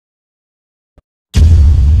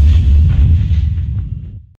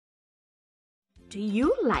Do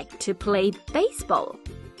you like to play baseball?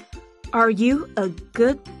 Are you a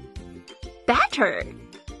good batter?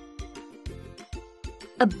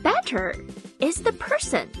 A batter is the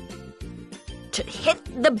person to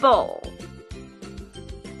hit the ball.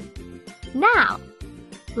 Now,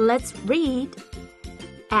 let's read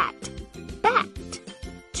at bat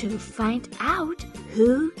to find out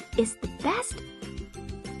who is the best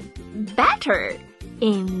batter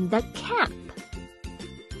in the camp.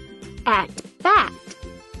 At bat,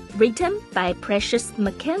 written by Precious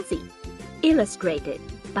Mackenzie, illustrated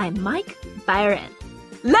by Mike Byron.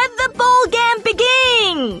 Let the ball game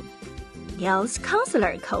begin! Yells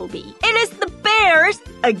Counselor Colby. It is the Bears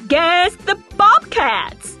against the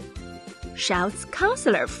Bobcats! Shouts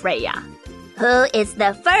Counselor Freya. Who is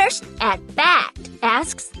the first at bat?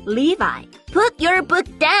 Asks Levi. Put your book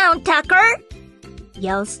down, Tucker!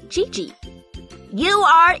 Yells Gigi. You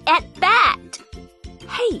are at bat!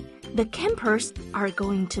 Hey, the campers are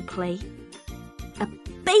going to play a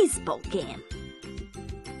baseball game.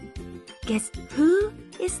 Guess who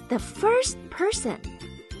is the first person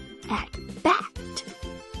at bat?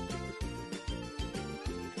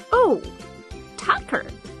 Oh, Tucker.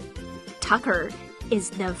 Tucker is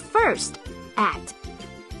the first at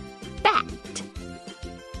bat.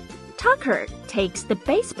 Tucker takes the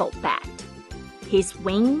baseball bat. He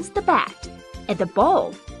swings the bat at the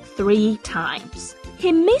ball 3 times.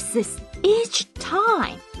 He misses each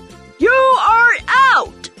time. You are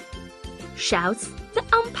out! Shouts the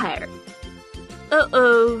umpire.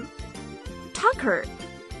 Uh-oh. Tucker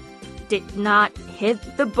did not hit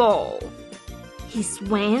the ball. He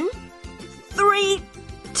swung 3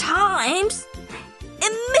 times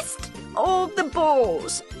and missed all the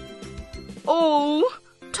balls. Oh,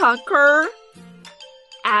 Tucker,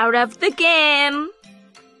 out of the game.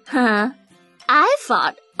 Huh? I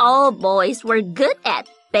thought all boys were good at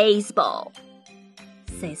baseball,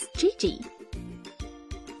 says Gigi.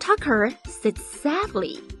 Tucker sits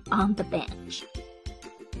sadly on the bench.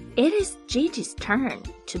 It is Gigi's turn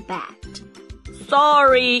to bat.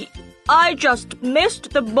 Sorry, I just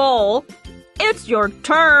missed the ball. It's your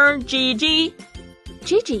turn, Gigi.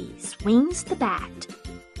 Gigi swings the bat.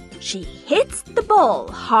 She hits the ball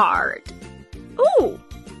hard. Oh,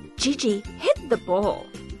 Gigi hit the ball.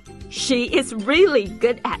 She is really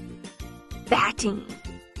good at batting.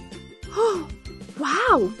 Oh,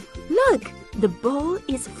 wow! Look, the ball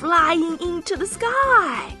is flying into the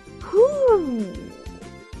sky. Whoo!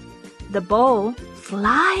 The ball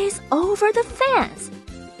flies over the fence.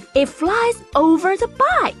 It flies over the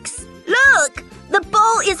bikes. Look! The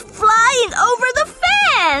ball is flying over the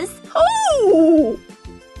fence! Oh!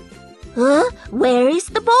 Where is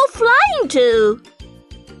the ball flying to?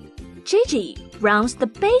 Gigi rounds the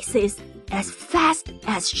bases as fast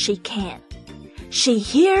as she can. She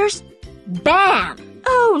hears bam!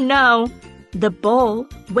 Oh no! The ball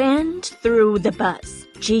went through the bus.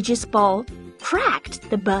 Gigi's ball cracked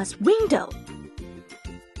the bus window.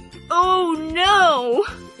 Oh no!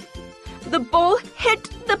 The ball hit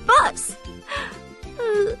the bus.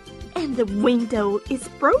 And the window is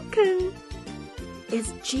broken.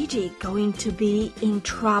 Is Gigi going to be in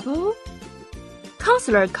trouble?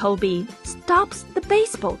 Counselor Colby stops the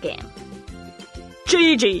baseball game.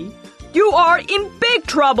 Gigi, you are in big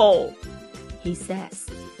trouble, he says.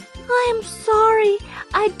 I'm sorry,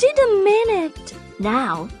 I didn't mean it.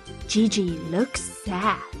 Now, Gigi looks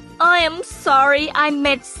sad. I am sorry I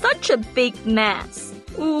made such a big mess.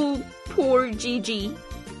 Oh, poor Gigi.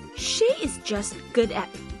 She is just good at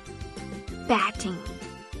batting.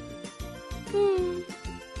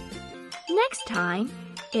 Next time,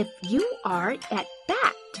 if you are at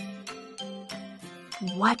bat,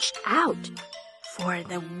 watch out for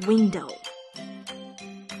the window.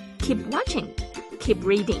 Keep watching, keep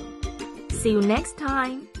reading. See you next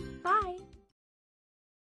time.